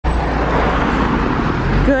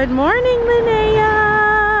Good morning,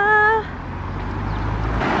 Linnea.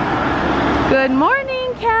 Good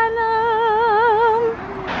morning, Callum.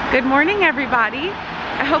 Good morning, everybody.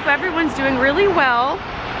 I hope everyone's doing really well.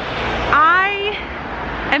 I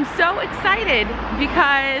am so excited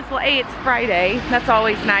because, well, A, it's Friday. That's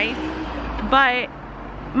always nice. But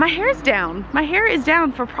my hair's down. My hair is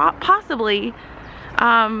down for possibly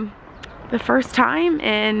the first time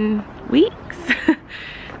in weeks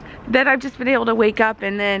that I've just been able to wake up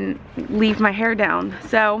and then leave my hair down.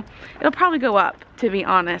 So it'll probably go up, to be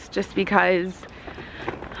honest, just because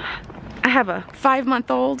I have a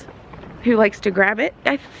 5-month-old who likes to grab it.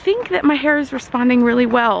 I think that my hair is responding really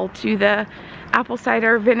well to the apple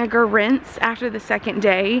cider vinegar rinse after the second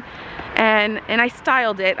day. And I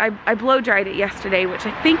styled it. I blow dried it yesterday, which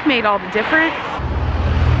I think made all the difference.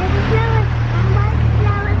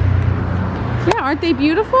 Yeah, aren't they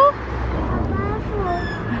beautiful?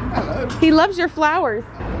 Hello. He loves your flowers.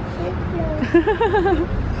 Come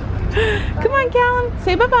on, Callum.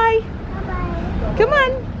 Say bye-bye. Bye-bye. Come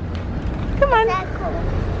on. Come on. That cool.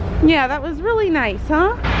 Yeah, that was really nice,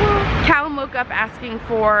 huh? Callum woke up asking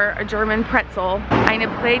for a German pretzel, eine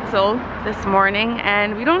Brezel, this morning,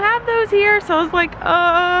 and we don't have those here, so I was like,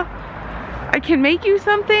 I can make you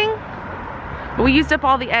something. But we used up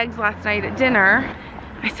all the eggs last night at dinner.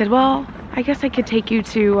 I said, well, I guess I could take you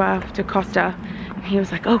to Costa. And he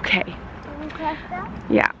was like, okay. Costa?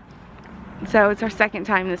 Yeah. So it's our second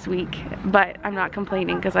time this week, but I'm not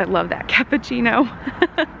complaining because I love that cappuccino.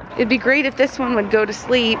 It'd be great if this one would go to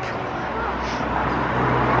sleep,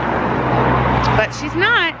 but she's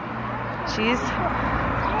not.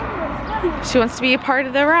 She wants to be a part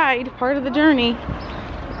of the ride, part of the journey.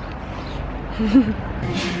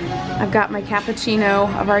 I've got my cappuccino.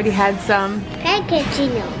 I've already had some.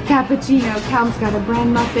 Cappuccino. Cal's got a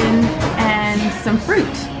bran muffin and some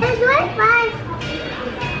fruit. There's a red bus.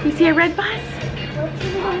 You see a red bus?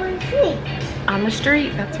 On the street. On the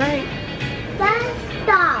street, that's right. Bus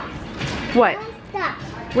stop. What? Bus stop.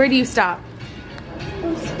 Where do you stop?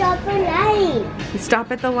 We stop a line. You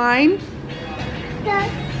stop at the line? The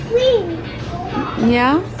green.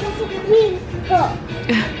 Yeah? There's a green book.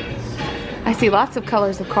 I see lots of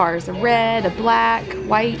colors of cars. A red, a black,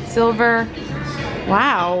 white, silver.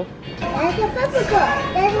 Wow. There's a purple car.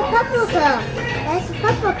 There's a purple car. There's a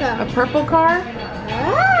purple car. A purple car?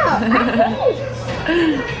 Oh,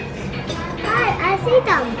 I see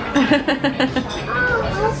them.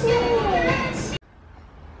 Oh, I see.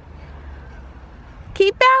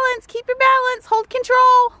 Keep balance, keep your balance, hold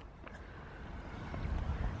control.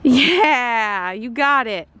 Yeah, you got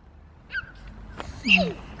it.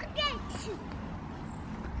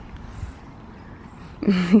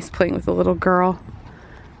 He's playing with a little girl.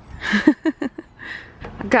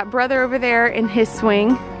 I've got brother over there in his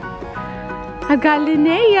swing. I've got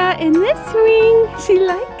Linnea in this swing. She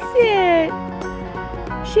likes it.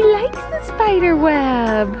 She likes the spider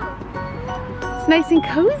web. It's nice and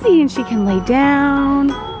cozy and she can lay down.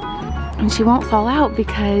 And she won't fall out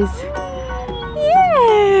because,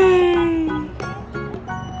 yay!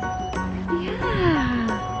 Yeah.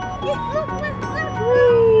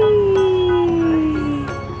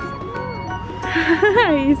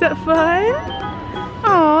 Is that fun?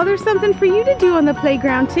 Oh, there's something for you to do on the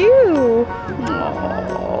playground too.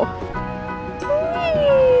 Oh.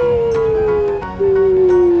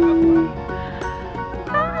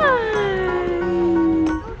 Hi.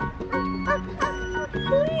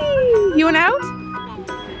 You want out?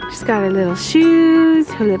 She's got her little shoes,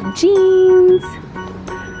 her little jeans.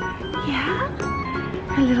 Yeah.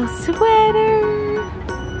 Her little sweater.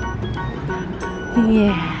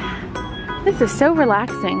 Yeah. This is so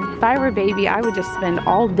relaxing. If I were a baby, I would just spend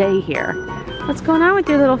all day here. What's going on with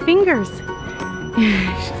your little fingers?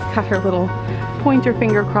 She's got her little pointer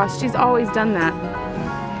finger crossed. She's always done that.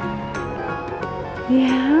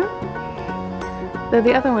 Yeah? Though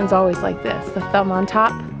the other one's always like this, the thumb on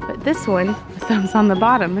top. But this one, the thumb's on the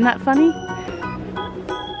bottom. Isn't that funny?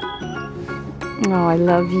 Oh, I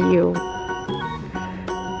love you.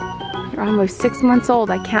 You're almost 6 months old.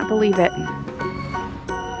 I can't believe it.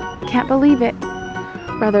 Can't believe it.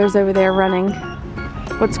 Brother's over there running.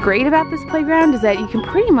 What's great about this playground is that you can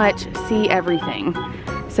pretty much see everything.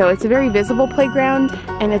 So it's a very visible playground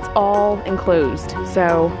and it's all enclosed.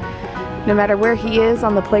 So no matter where he is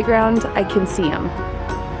on the playground, I can see him.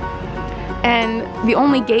 And the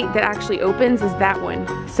only gate that actually opens is that one.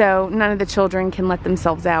 So none of the children can let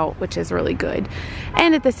themselves out, which is really good.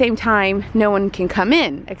 And at the same time, no one can come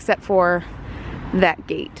in except for that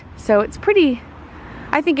gate. So it's pretty,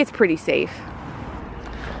 I think it's pretty safe.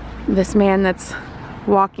 This man that's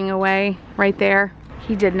walking away right there,